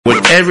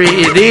whatever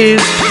it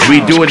is,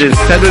 we do it in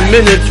 7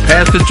 minutes.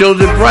 Pastor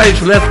Joseph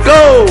Bryce, let's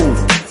go.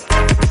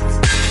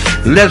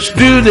 Let's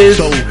do this.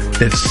 So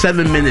the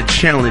 7-minute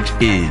challenge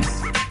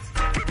is,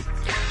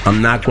 I'm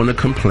not going to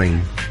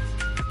complain.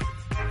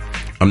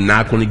 I'm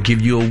not going to give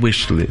you a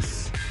wish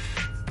list.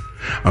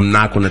 I'm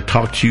not going to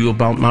talk to you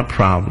about my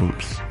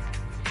problems.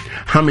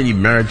 How many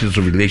marriages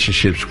or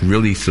relationships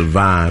really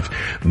survive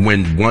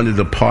when one of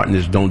the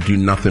partners don't do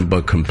nothing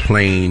but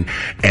complain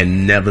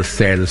and never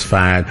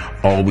satisfied,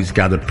 always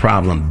got a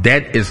problem?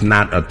 That is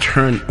not a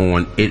turn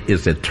on. It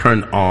is a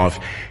turn off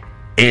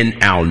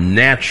in our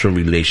natural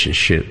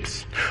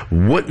relationships.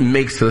 What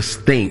makes us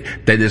think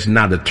that it's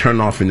not a turn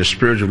off in the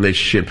spiritual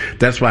relationship?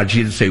 That's why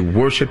Jesus said,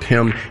 worship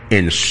him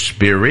in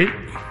spirit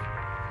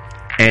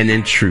and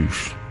in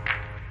truth.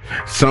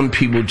 Some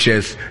people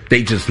just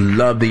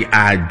love the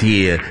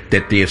idea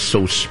that they're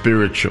so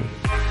spiritual.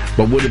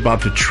 But what about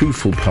the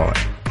truthful part?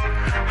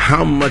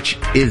 How much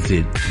is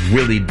it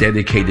really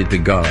dedicated to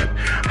God?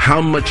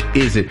 How much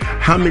is it?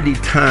 How many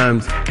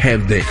times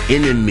have the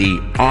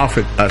enemy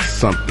offered us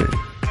something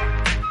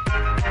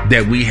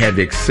that we have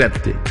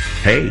accepted?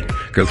 Hey,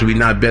 because we're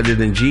not better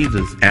than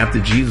Jesus. After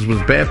Jesus was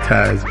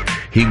baptized,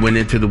 he went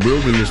into the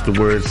wilderness, the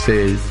word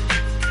says,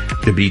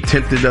 to be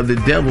tempted of the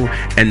devil,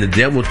 and the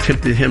devil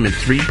tempted him in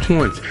 3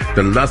 points: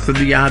 the lust of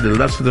the eye, the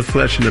lust of the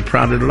flesh, and the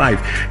pride of life.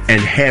 And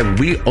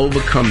have we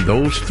overcome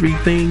those 3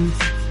 things?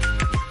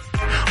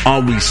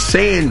 Are we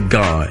saying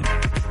God,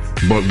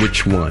 but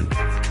which one?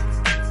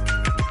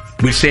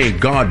 We're saying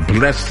God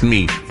blessed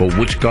me, but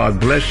which God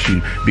blessed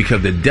you?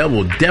 Because the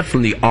devil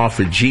definitely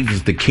offered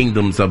Jesus the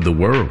kingdoms of the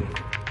world.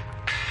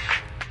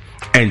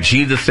 And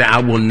Jesus said, I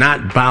will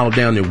not bow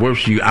down and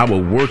worship you. I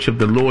will worship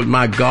the Lord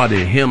my God,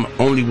 and him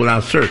only will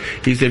I serve.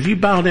 He said, if you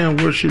bow down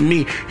and worship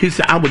me, he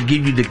said, I will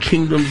give you the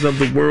kingdoms of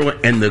the world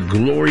and the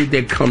glory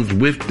that comes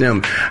with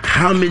them.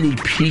 How many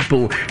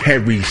people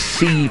have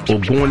received or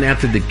gone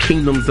after the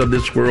kingdoms of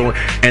this world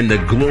and the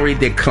glory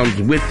that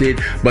comes with it,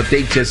 but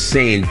they just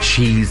saying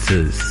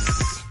Jesus,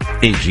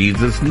 in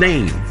Jesus'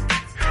 name?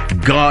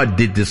 God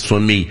did this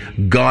for me.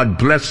 God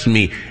blessed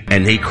me.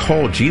 And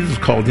Jesus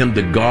called him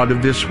the God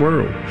of this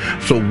world.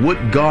 So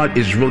what God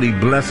is really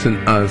blessing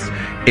us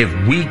if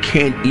we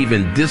can't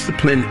even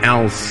discipline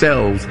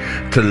ourselves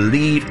to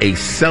leave a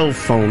cell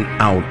phone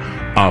out,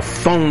 a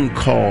phone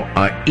call,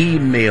 an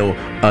email,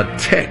 a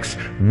text?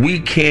 We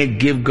can't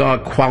give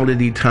God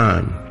quality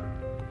time.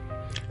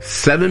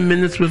 7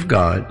 minutes with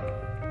God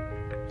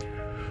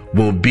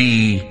will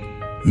be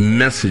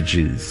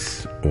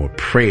messages or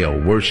prayer or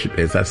worship,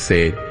 as I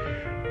said,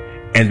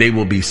 and they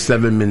will be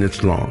 7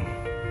 minutes long.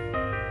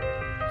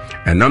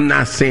 And I'm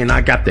not saying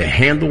I got the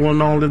handle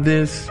on all of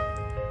this,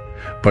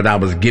 but I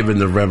was given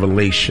the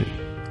revelation.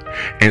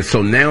 And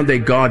so now that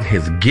God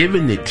has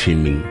given it to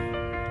me,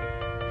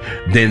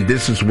 then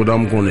this is what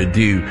I'm going to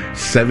do.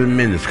 7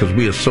 minutes, because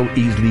we are so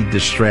easily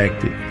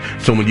distracted.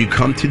 So when you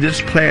come to this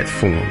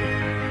platform,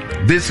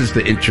 this is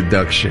the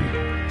introduction,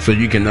 so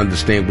you can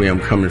understand where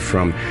I'm coming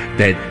from,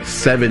 that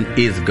 7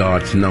 is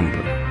God's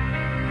number.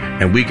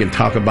 And we can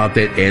talk about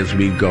that as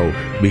we go.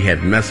 We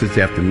have message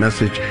after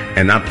message,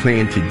 and I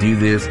plan to do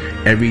this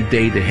every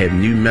day, to have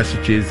new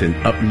messages and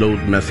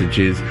upload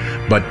messages,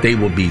 but they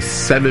will be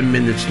 7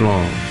 minutes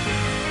long,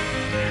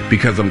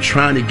 because I'm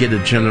trying to get a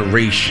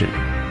generation.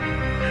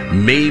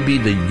 Maybe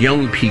the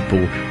young people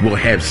will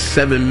have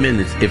 7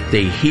 minutes if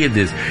they hear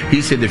this.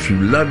 He said, if you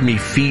love me,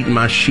 feed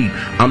my sheep.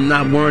 I'm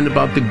not worrying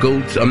about the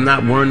goats. I'm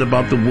not worrying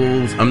about the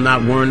wolves. I'm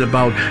not worrying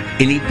about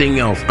anything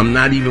else. I'm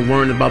not even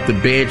worrying about the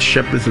bad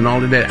shepherds and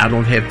all of that. I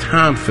don't have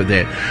time for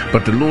that.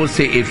 But the Lord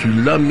said, if you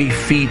love me,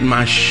 feed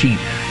my sheep.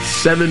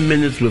 7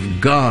 minutes with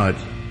God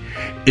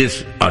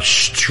is a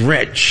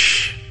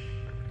stretch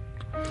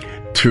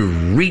to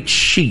reach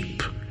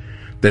sheep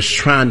that's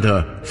trying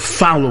to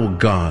follow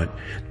God,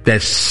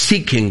 that's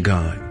seeking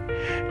God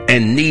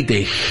and need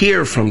to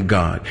hear from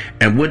God.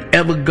 And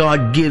whatever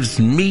God gives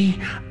me,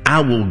 I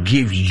will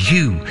give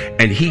you.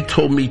 And he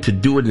told me to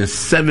do it in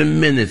 7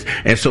 minutes.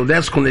 And so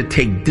that's going to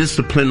take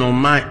discipline on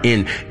my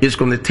end. It's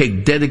going to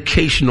take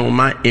dedication on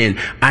my end.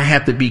 I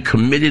have to be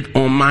committed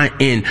on my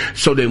end,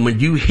 so that when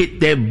you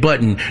hit that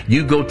button,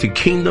 you go to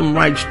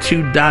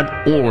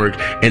kingdomrights2.org,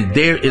 and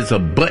there is a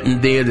button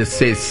there that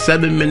says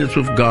 7 minutes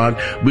with God.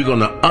 We're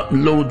going to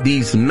upload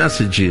these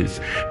messages,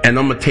 and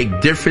I'm going to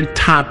take different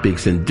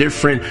topics and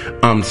different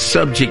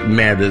subject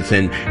matters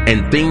and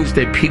things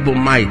that people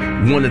might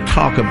want to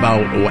talk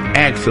about or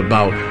ask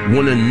about,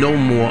 want to know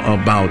more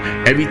about.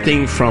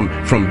 Everything from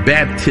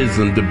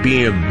baptism to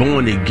being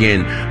born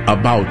again,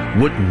 about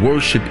what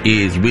worship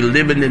is. We're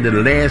living in the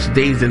last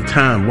days and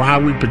time. Why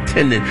are we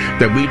pretending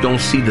that we don't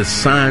see the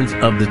signs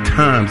of the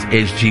times?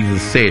 As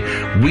Jesus said,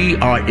 we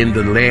are in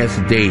the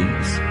last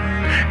days.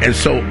 And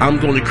so I'm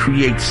going to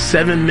create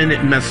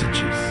 7-minute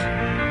messages,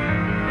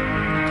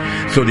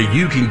 so that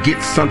you can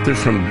get something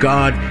from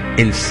God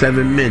in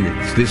 7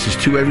 minutes. This is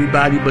to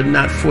everybody, but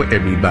not for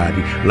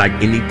everybody, like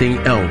anything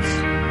else.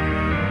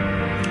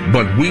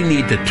 But we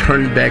need to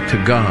turn back to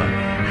God,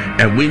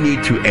 and we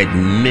need to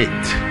admit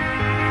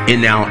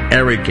in our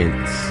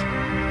arrogance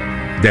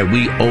that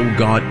we owe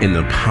God an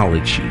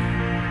apology.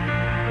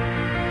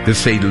 To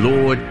say,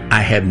 Lord,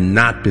 I have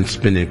not been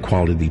spending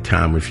quality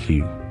time with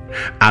you.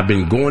 I've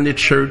been going to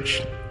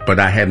church, but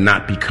I have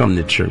not become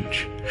the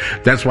church.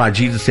 That's why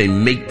Jesus said,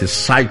 make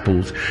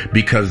disciples,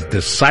 because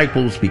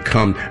disciples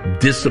become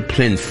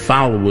disciplined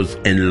followers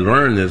and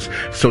learners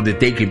so that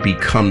they can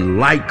become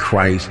like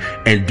Christ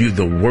and do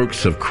the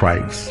works of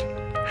Christ.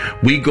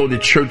 We go to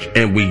church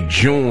and we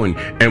join,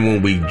 and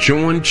when we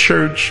join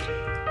church,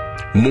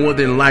 more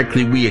than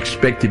likely we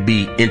expect to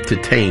be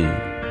entertained.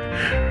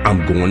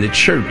 I'm going to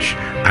church.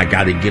 I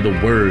got to get a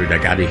word. I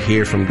got to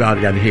hear from God.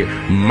 I got to hear.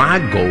 My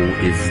goal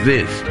is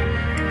this,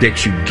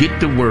 that you get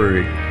the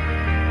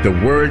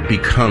word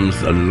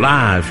becomes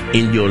alive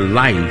in your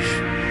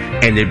life,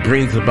 and it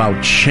brings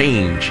about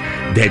change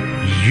that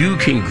you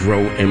can grow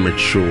and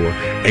mature,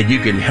 and you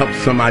can help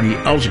somebody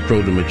else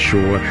grow to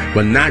mature,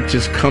 but not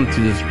just come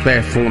to this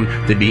platform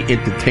to be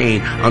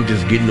entertained. I'm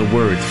just getting the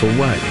word. For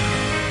what?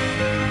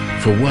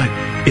 For what?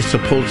 It's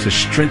supposed to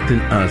strengthen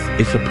us.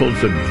 It's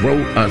supposed to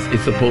grow us.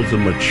 It's supposed to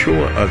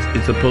mature us.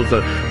 It's supposed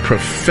to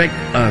perfect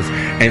us,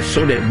 and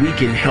so that we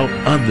can help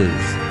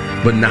others,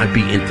 but not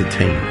be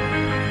entertained.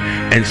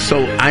 And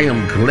so I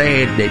am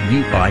glad that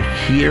you are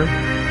here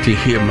to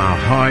hear my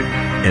heart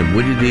and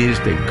what it is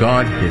that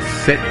God has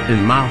set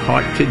in my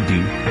heart to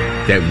do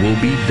that will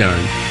be done.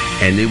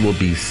 And it will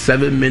be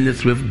 7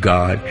 minutes with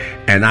God.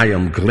 And I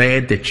am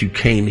glad that you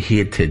came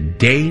here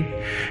today.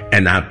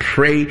 And I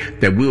pray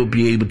that we'll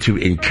be able to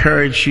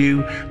encourage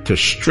you, to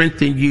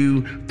strengthen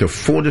you, to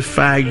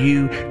fortify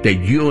you, that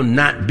you'll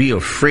not be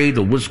afraid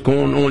of what's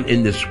going on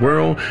in this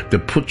world, to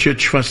put your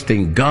trust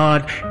in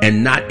God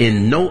and not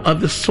in no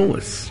other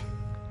source.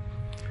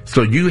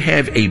 So you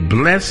have a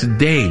blessed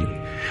day.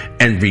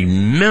 And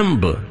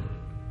remember,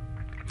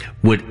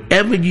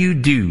 whatever you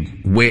do,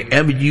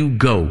 wherever you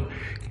go,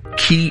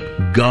 keep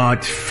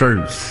God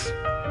first.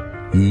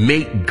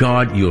 Make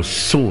God your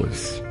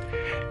source,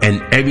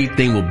 and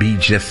everything will be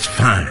just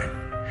fine.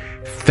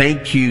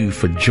 Thank you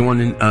for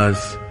joining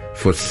us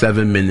for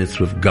 7 minutes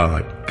with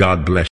God. God bless you.